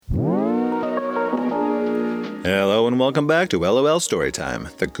and welcome back to LOL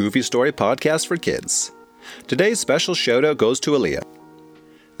Storytime, the goofy story podcast for kids. Today's special shout-out goes to Aaliyah.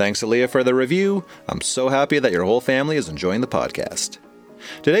 Thanks, Aaliyah, for the review. I'm so happy that your whole family is enjoying the podcast.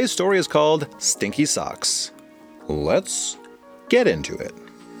 Today's story is called Stinky Socks. Let's get into it.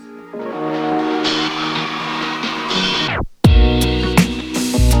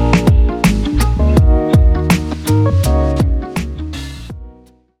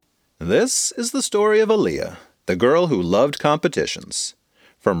 This is the story of Aaliyah, the girl who loved competitions.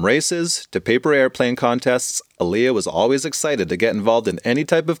 From races to paper airplane contests, Aaliyah was always excited to get involved in any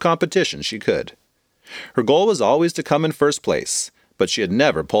type of competition she could. Her goal was always to come in first place, but she had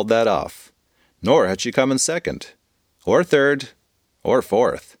never pulled that off. Nor had she come in second, or third, or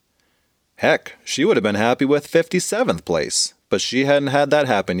fourth. Heck, she would have been happy with 57th place, but she hadn't had that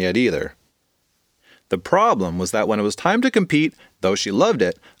happen yet either. The problem was that when it was time to compete, though she loved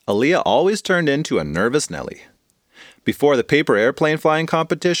it, Aaliyah always turned into a nervous Nelly. Before the paper airplane flying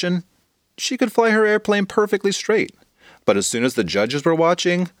competition, she could fly her airplane perfectly straight. But as soon as the judges were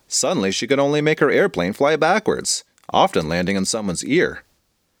watching, suddenly she could only make her airplane fly backwards, often landing in someone's ear.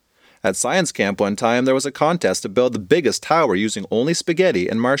 At science camp one time, there was a contest to build the biggest tower using only spaghetti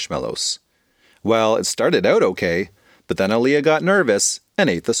and marshmallows. Well, it started out okay, but then Aaliyah got nervous and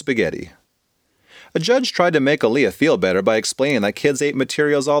ate the spaghetti. A judge tried to make Aaliyah feel better by explaining that kids ate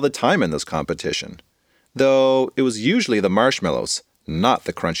materials all the time in this competition, though it was usually the marshmallows, not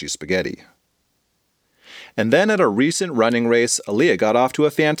the crunchy spaghetti. And then at a recent running race, Aaliyah got off to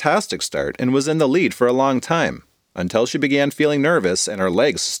a fantastic start and was in the lead for a long time, until she began feeling nervous and her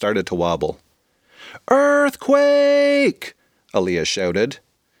legs started to wobble. "Earthquake!" Aaliyah shouted.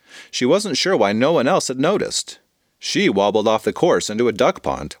 She wasn't sure why no one else had noticed. She wobbled off the course into a duck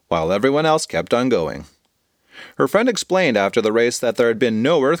pond, while everyone else kept on going. Her friend explained after the race that there had been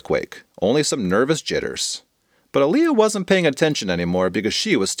no earthquake, only some nervous jitters. But Aaliyah wasn't paying attention anymore because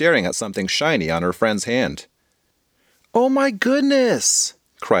she was staring at something shiny on her friend's hand. "Oh my goodness!"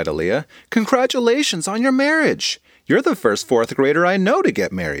 cried Aaliyah. "Congratulations on your marriage! You're the first fourth grader I know to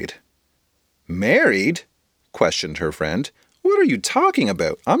get married." "Married?" questioned her friend. "What are you talking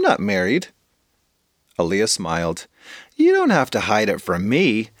about? I'm not married." Aaliyah smiled. "You don't have to hide it from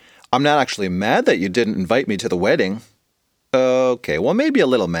me. I'm not actually mad that you didn't invite me to the wedding." "Okay, well maybe a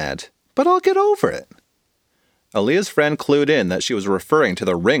little mad, but I'll get over it." Aaliyah's friend clued in that she was referring to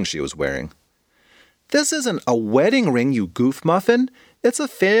the ring she was wearing. "This isn't a wedding ring, you goof muffin. It's a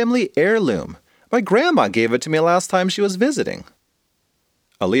family heirloom. My grandma gave it to me last time she was visiting."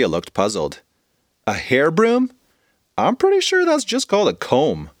 Aaliyah looked puzzled. "A hair broom? I'm pretty sure that's just called a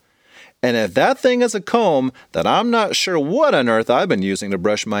comb. And if that thing is a comb, then I'm not sure what on earth I've been using to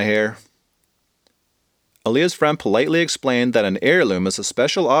brush my hair." Aaliyah's friend politely explained that an heirloom is a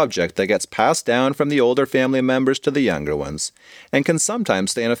special object that gets passed down from the older family members to the younger ones, and can sometimes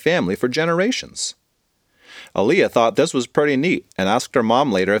stay in a family for generations. Aaliyah thought this was pretty neat and asked her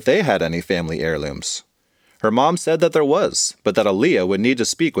mom later if they had any family heirlooms. Her mom said that there was, but that Aaliyah would need to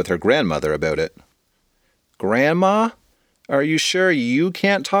speak with her grandmother about it. "Grandma? Are you sure you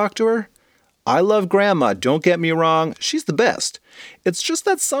can't talk to her? I love Grandma, don't get me wrong, she's the best. It's just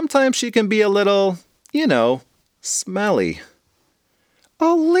that sometimes she can be a little, smelly."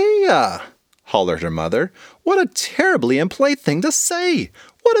 "Aaliyah!" hollered her mother. "What a terribly impolite thing to say!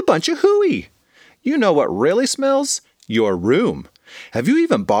 What a bunch of hooey! You know what really smells? Your room. Have you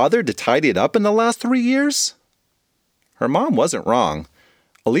even bothered to tidy it up in the last 3 years?" Her mom wasn't wrong.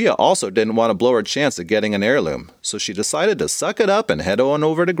 Aaliyah also didn't want to blow her chance at getting an heirloom, so she decided to suck it up and head on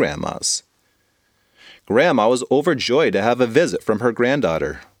over to Grandma's. Grandma was overjoyed to have a visit from her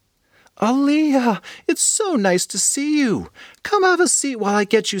granddaughter. "Aaliyah, it's so nice to see you. Come have a seat while I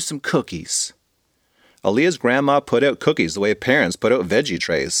get you some cookies." Aaliyah's grandma put out cookies the way parents put out veggie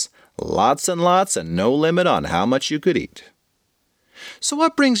trays. Lots and lots and no limit on how much you could eat. "So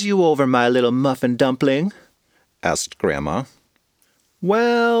what brings you over, my little muffin dumpling?" asked Grandma.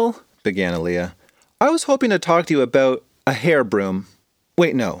 "Well," began Aaliyah, "I was hoping to talk to you about a hair broom.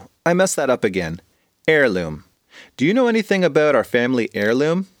 Wait, no, I messed that up again. Heirloom. Do you know anything about our family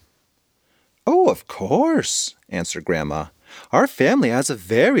heirloom?" "Oh, of course," answered Grandma. "Our family has a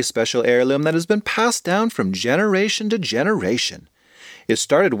very special heirloom that has been passed down from generation to generation. It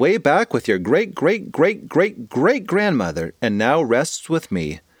started way back with your great-great-great-great-great-grandmother and now rests with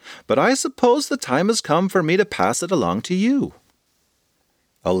me. But I suppose the time has come for me to pass it along to you."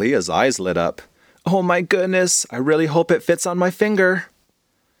 Aaliyah's eyes lit up. "Oh my goodness, I really hope it fits on my finger."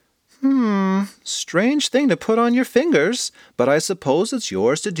 Strange thing to put on your fingers, but I suppose it's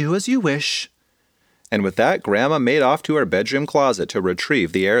yours to do as you wish." And with that, Grandma made off to her bedroom closet to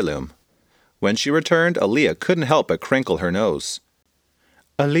retrieve the heirloom. When she returned, Aaliyah couldn't help but crinkle her nose.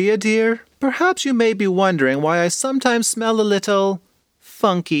 "Aaliyah, dear, perhaps you may be wondering why I sometimes smell a little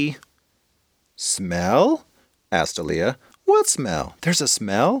funky." "Smell?" asked Aaliyah. "What smell? There's a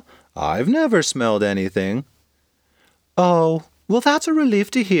smell? I've never smelled anything." "Oh, well, that's a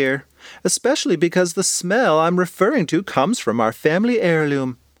relief to hear, especially because the smell I'm referring to comes from our family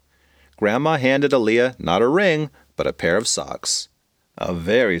heirloom." Grandma handed Aaliyah not a ring, but a pair of socks. A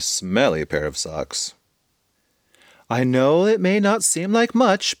very smelly pair of socks. "I know it may not seem like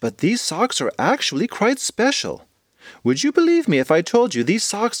much, but these socks are actually quite special. Would you believe me if I told you these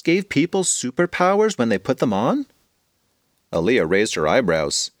socks gave people superpowers when they put them on?" Aaliyah raised her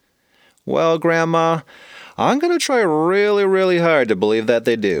eyebrows. "Well, Grandma, I'm going to try really, really hard to believe that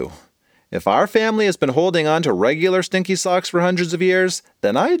they do. If our family has been holding on to regular Stinky socks for hundreds of years,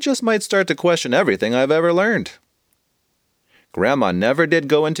 then I just might start to question everything I've ever learned." Grandma never did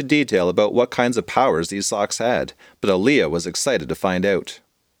go into detail about what kinds of powers these socks had, but Aaliyah was excited to find out.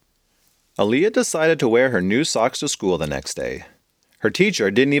 Aaliyah decided to wear her new socks to school the next day. Her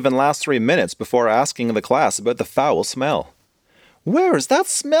teacher didn't even last 3 minutes before asking the class about the foul smell. "Where is that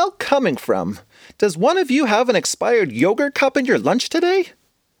smell coming from? Does one of you have an expired yogurt cup in your lunch today?"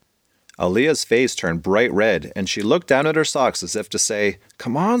 Aaliyah's face turned bright red, and she looked down at her socks as if to say,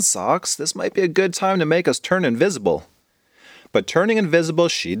 "Come on, socks, this might be a good time to make us turn invisible." But turning invisible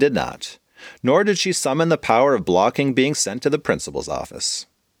she did not, nor did she summon the power of blocking being sent to the principal's office.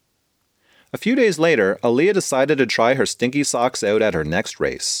 A few days later, Aaliyah decided to try her Stinky socks out at her next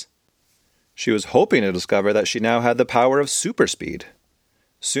race. She was hoping to discover that she now had the power of super speed.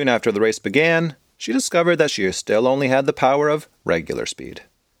 Soon after the race began, she discovered that she still only had the power of regular speed.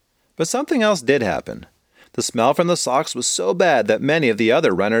 But something else did happen. The smell from the socks was so bad that many of the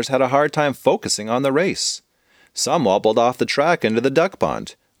other runners had a hard time focusing on the race. Some wobbled off the track into the duck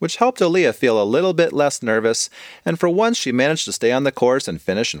pond, which helped Aaliyah feel a little bit less nervous, and for once she managed to stay on the course and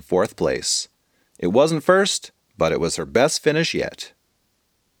finish in 4th place. It wasn't first, but it was her best finish yet.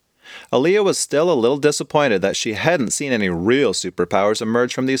 Aaliyah was still a little disappointed that she hadn't seen any real superpowers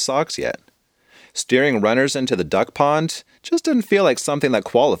emerge from these socks yet. Steering runners into the duck pond just didn't feel like something that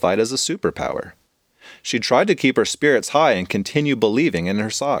qualified as a superpower. She tried to keep her spirits high and continue believing in her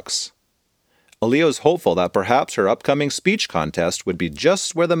socks. Aaliyah was hopeful that perhaps her upcoming speech contest would be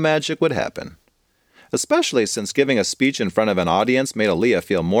just where the magic would happen. Especially since giving a speech in front of an audience made Aaliyah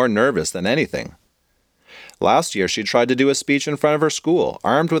feel more nervous than anything. Last year she tried to do a speech in front of her school,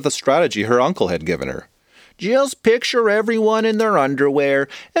 armed with a strategy her uncle had given her. "Just picture everyone in their underwear,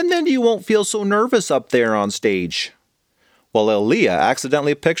 and then you won't feel so nervous up there on stage." Well, Aaliyah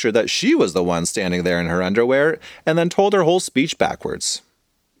accidentally pictured that she was the one standing there in her underwear, and then told her whole speech backwards.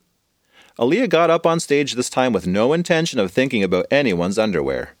 Aaliyah got up on stage this time with no intention of thinking about anyone's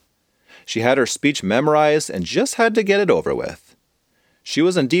underwear. She had her speech memorized and just had to get it over with. She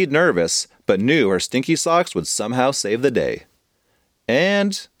was indeed nervous, but knew her Stinky socks would somehow save the day.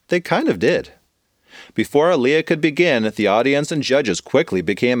 And they kind of did. Before Aaliyah could begin, the audience and judges quickly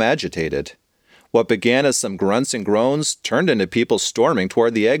became agitated. What began as some grunts and groans turned into people storming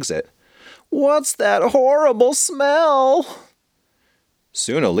toward the exit. "What's that horrible smell?"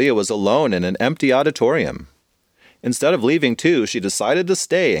 Soon Aaliyah was alone in an empty auditorium. Instead of leaving too, she decided to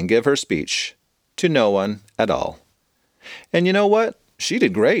stay and give her speech. To no one at all. And you know what? She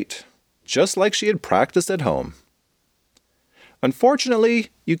did great. Just like she had practiced at home. Unfortunately,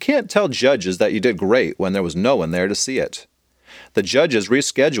 you can't tell judges that you did great when there was no one there to see it. The judges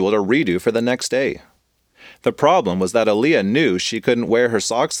rescheduled a redo for the next day. The problem was that Aaliyah knew she couldn't wear her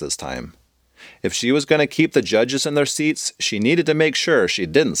socks this time. If she was going to keep the judges in their seats, she needed to make sure she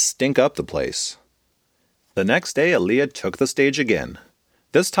didn't stink up the place. The next day, Aaliyah took the stage again.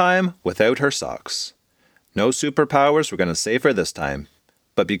 This time, without her socks. No superpowers were going to save her this time.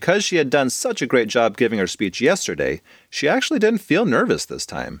 But because she had done such a great job giving her speech yesterday, she actually didn't feel nervous this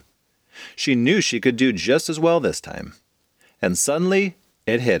time. She knew she could do just as well this time. And suddenly,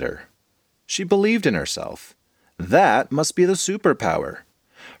 it hit her. She believed in herself. That must be the superpower.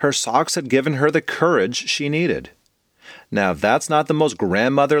 Her socks had given her the courage she needed. Now, if that's not the most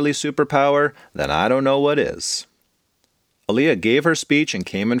grandmotherly superpower, then I don't know what is. Aaliyah gave her speech and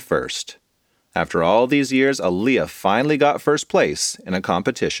came in first. After all these years, Aaliyah finally got first place in a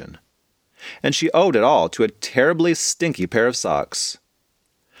competition. And she owed it all to a terribly stinky pair of socks.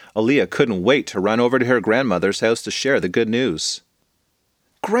 Aaliyah couldn't wait to run over to her grandmother's house to share the good news.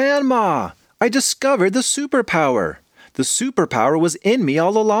 "Grandma, I discovered the superpower. The superpower was in me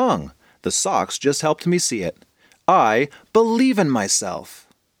all along. The socks just helped me see it. I believe in myself."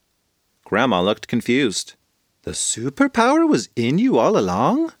 Grandma looked confused. "The superpower was in you all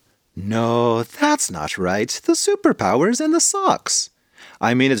along? No, that's not right. The superpower's in the socks.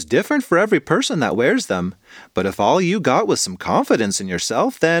 I mean, it's different for every person that wears them, but if all you got was some confidence in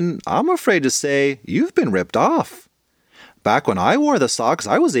yourself, then I'm afraid to say you've been ripped off. Back when I wore the socks,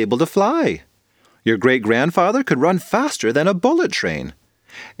 I was able to fly. Your great-grandfather could run faster than a bullet train.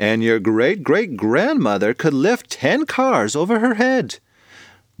 And your great-great-grandmother could lift 10 cars over her head.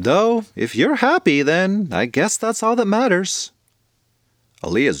 Though, if you're happy, then I guess that's all that matters.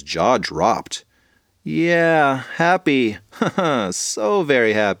 Aaliyah's jaw dropped. Yeah, happy. So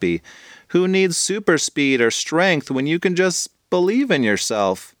very happy. Who needs super speed or strength when you can just believe in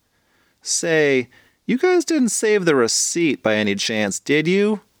yourself? Say, you guys didn't save the receipt by any chance, did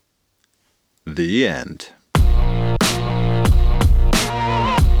you? The end.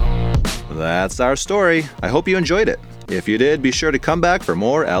 That's our story. I hope you enjoyed it. If you did, be sure to come back for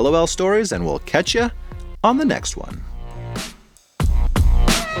more LOL stories and we'll catch ya on the next one.